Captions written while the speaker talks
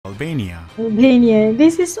Albania. Albania.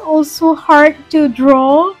 This is also hard to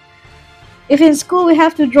draw. If in school we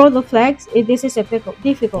have to draw the flags, this is difficult.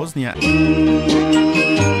 Bosnia.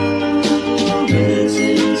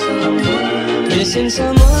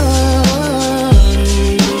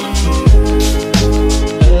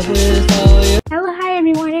 Hello, hi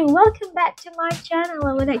everyone, and welcome back to my channel.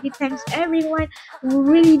 I would like to thank everyone who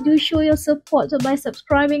really do show your support by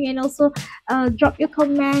subscribing, and also drop your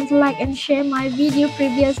comments, like and share my video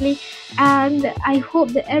previously. And I hope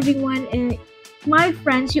that everyone, my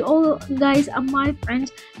friends, you all guys are my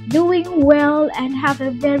friends, doing well and have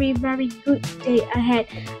a very good day ahead.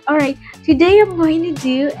 All right, today I'm going to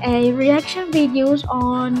do a reaction videos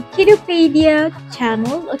on Kidopedia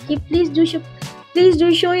channel. Okay, please do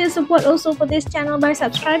show your support also for this channel by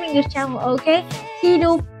subscribing this channel. Okay,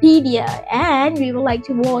 Kidopedia, and we would like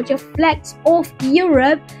to watch a flags of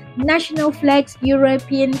Europe, national flags,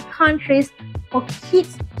 European countries for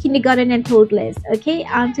kids, kindergarten and toddlers. Okay,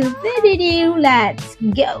 onto the video, let's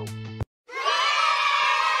go.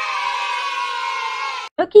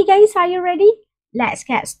 Okay guys, are you ready? Let's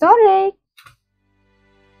get started.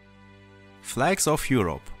 Flags of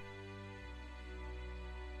Europe.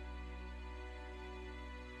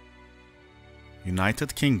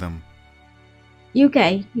 United Kingdom.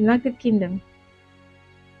 UK, United Kingdom.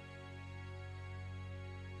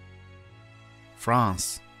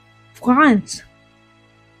 France. France.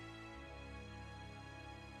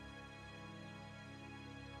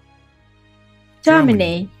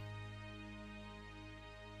 Germany.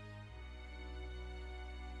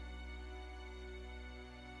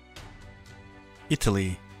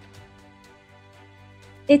 Italy.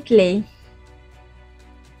 Italy.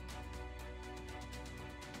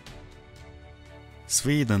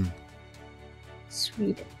 Sweden.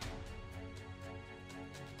 Sweden.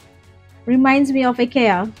 Reminds me of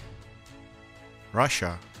IKEA.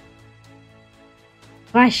 Russia.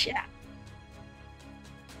 Russia.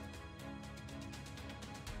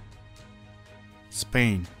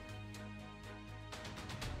 Spain.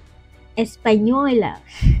 Española.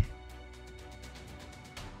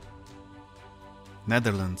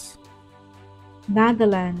 Netherlands.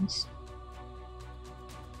 Netherlands.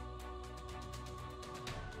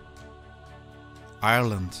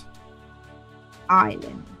 Ireland.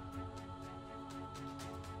 Ireland.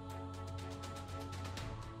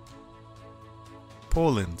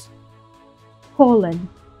 Poland. Poland.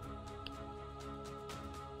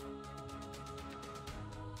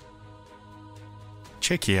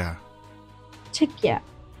 Czechia. Czechia.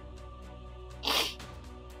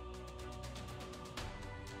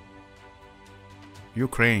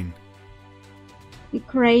 Ukraine.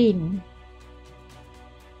 Ukraine.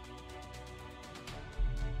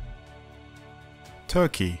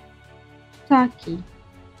 Turkey. Turkey.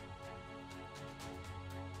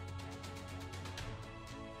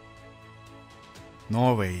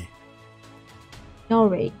 Norway.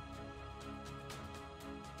 Norway.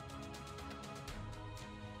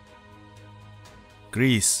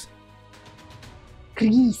 Greece.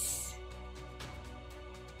 Greece.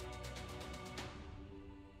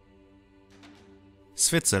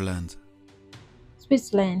 Switzerland.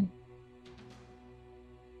 Switzerland.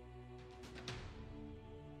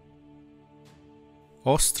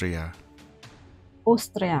 Austria.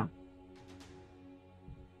 Austria.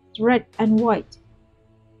 Red and white.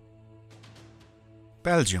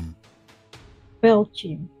 Belgium.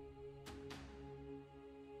 Belgium.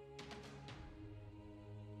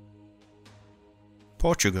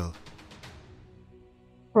 Portugal.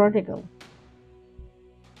 Portugal.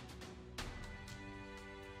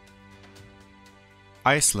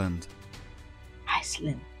 Iceland.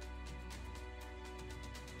 Iceland.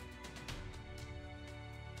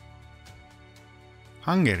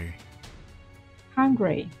 Hungary.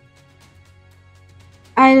 Hungary.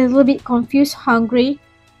 I'm a little bit confused. Hungary.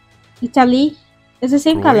 Italy. It's the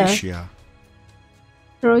same color. Croatia.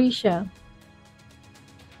 Croatia.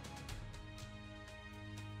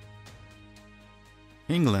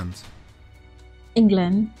 England.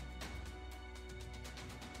 England.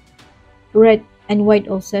 Red and white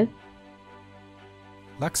also.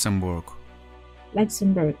 Luxembourg.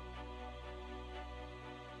 Luxembourg.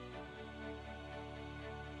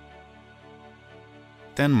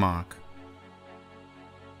 Denmark.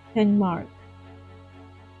 Denmark.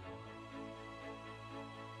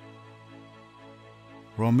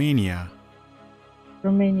 Romania.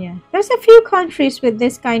 Romania. There's a few countries with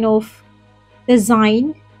this kind of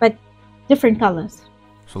design, but different colors.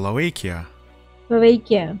 Slovakia.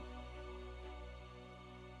 Slovakia.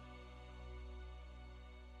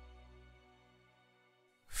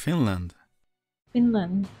 Finland.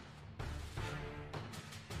 Finland.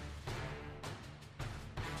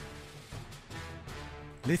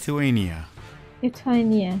 Lithuania.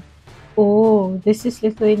 Lithuania. Oh, this is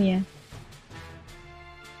Lithuania.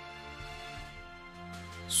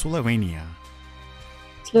 Slovenia.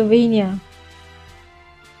 Slovenia.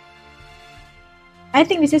 I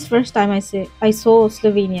think this is first time I saw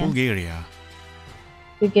Slovenia. Bulgaria.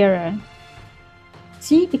 Bulgaria.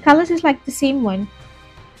 See, the colors is like the same one.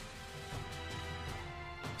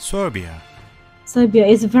 Serbia. Serbia.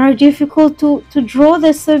 It's very difficult to draw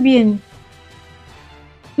the Serbian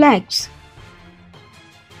flags.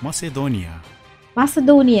 Macedonia.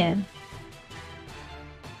 Macedonia.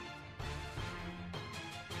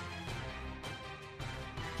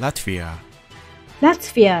 Latvia.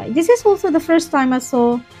 Latvia. This is also the first time I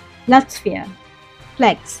saw Latvia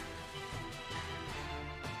flags.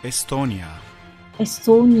 Estonia.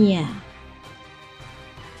 Estonia.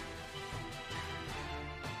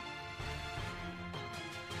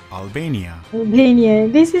 Albania. Albania.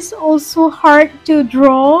 This is also hard to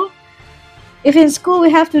draw. If in school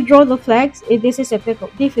we have to draw the flags, this is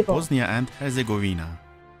difficult. Bosnia and Herzegovina.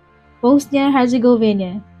 Bosnia and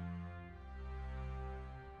Herzegovina.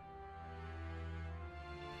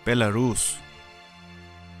 Belarus.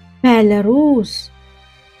 Belarus.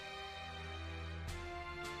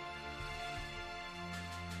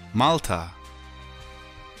 Malta.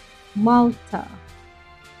 Malta.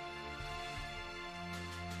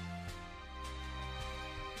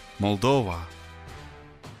 Moldova.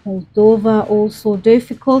 Moldova, also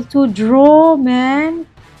difficult to draw, man.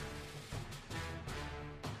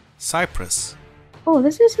 Cyprus. Oh,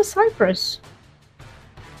 this is a Cyprus.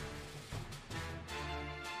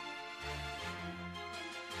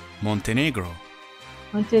 Montenegro.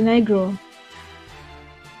 Montenegro.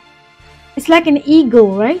 It's like an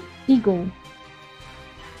eagle, right? Eagle.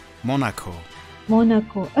 Monaco.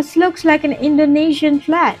 Monaco. It looks like an Indonesian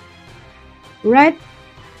flag. Red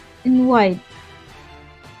and white.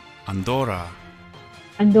 Andorra.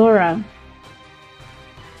 Andorra.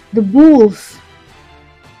 The bulls.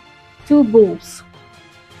 Two bulls.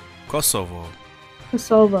 Kosovo.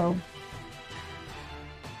 Kosovo.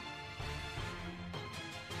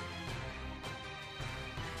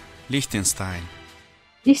 Liechtenstein.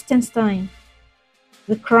 Liechtenstein.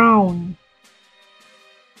 The crown.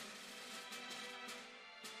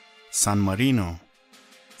 San Marino.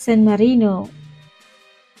 San Marino.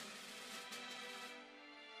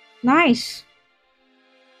 Nice.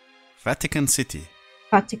 Vatican City.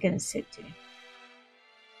 Vatican City.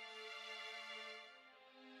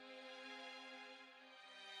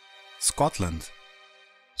 Scotland.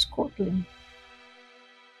 Scotland.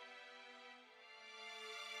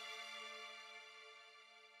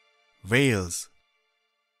 Wales.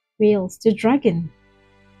 Wales. The dragon.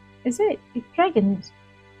 Is it? The dragon.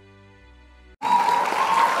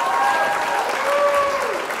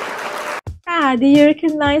 Ah, do you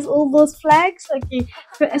recognize all those flags? Okay,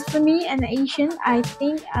 as for me, an Asian, I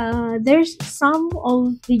think there's some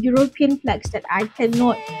of the European flags that I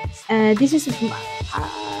cannot. This is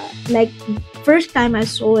like first time I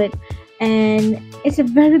saw it, and it's a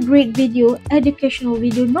very great video, educational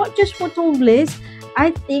video, not just for toddlers.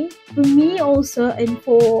 I think for me also, and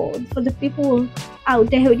for the people out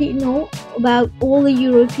there who didn't know about all the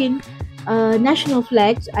European national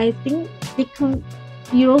flags, I think the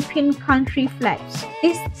European country flags.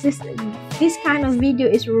 This kind of video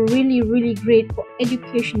is really great for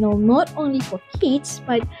educational, not only for kids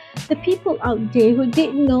but the people out there who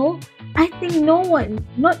didn't know. I think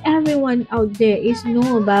not everyone out there is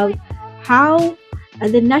know about how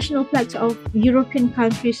the national flags of European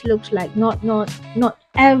countries looks like. Not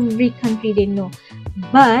every country they know,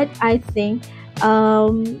 but I think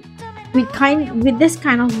with this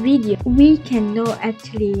kind of video we can know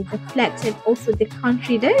actually the flags and also the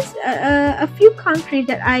country. There's a few countries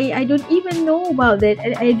that I don't even know about it,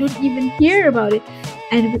 and I don't even hear about it,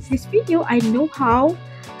 and with this video I know how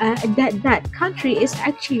that country is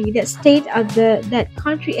actually, that state of that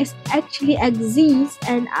country is actually exists,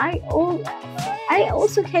 and I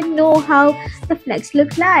also can know how the flags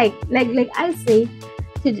look like I said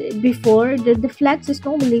before. The flags is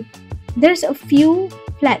normally, there's a few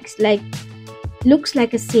flags like looks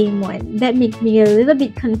like the same one. That makes me a little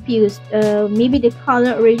bit confused. Maybe the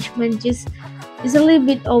color arrangement just is a little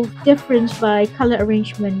bit of difference by color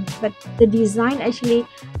arrangement, but the design actually,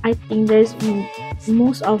 I think there's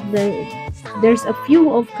a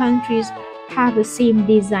few of countries have the same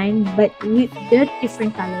design but with their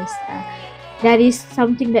different colors. That is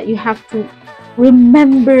something that you have to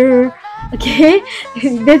remember, okay?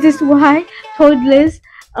 That is why toddlers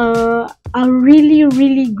are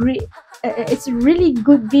really great. It's a really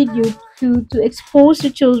good video to expose the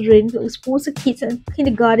children, to expose the kids in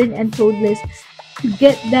kindergarten and toddlers to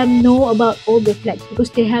get them know about all the flags, because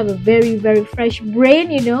they have a very very fresh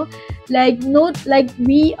brain, you know, like not like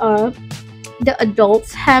we are, the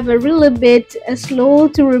adults have a little bit slow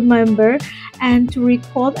to remember and to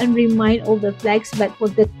recall and remind all the flags. But for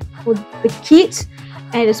the kids,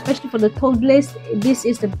 and especially for the toddlers, this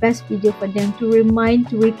is the best video for them to remind,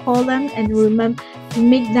 to recall them, and remember, to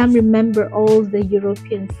make them remember all the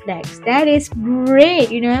European flags. That is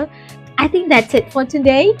great, you know. I think that's it for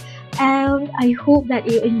today, and I hope that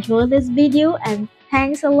you enjoy this video, and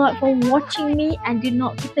thanks a lot for watching me. And do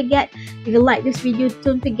not forget, if you like this video,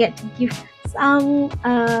 don't forget to give some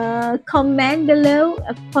comment below,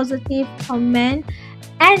 a positive comment,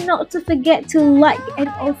 and not to forget to like and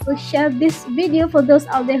also share this video for those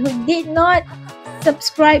out there who did not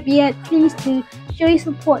subscribe yet. Please do show your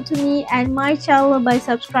support to me and my channel by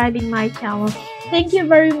subscribing my channel. Thank you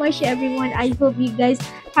very much everyone. I hope you guys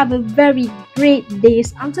have a very great day.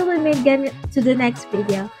 Until we meet again to the next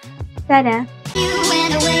video. Tada!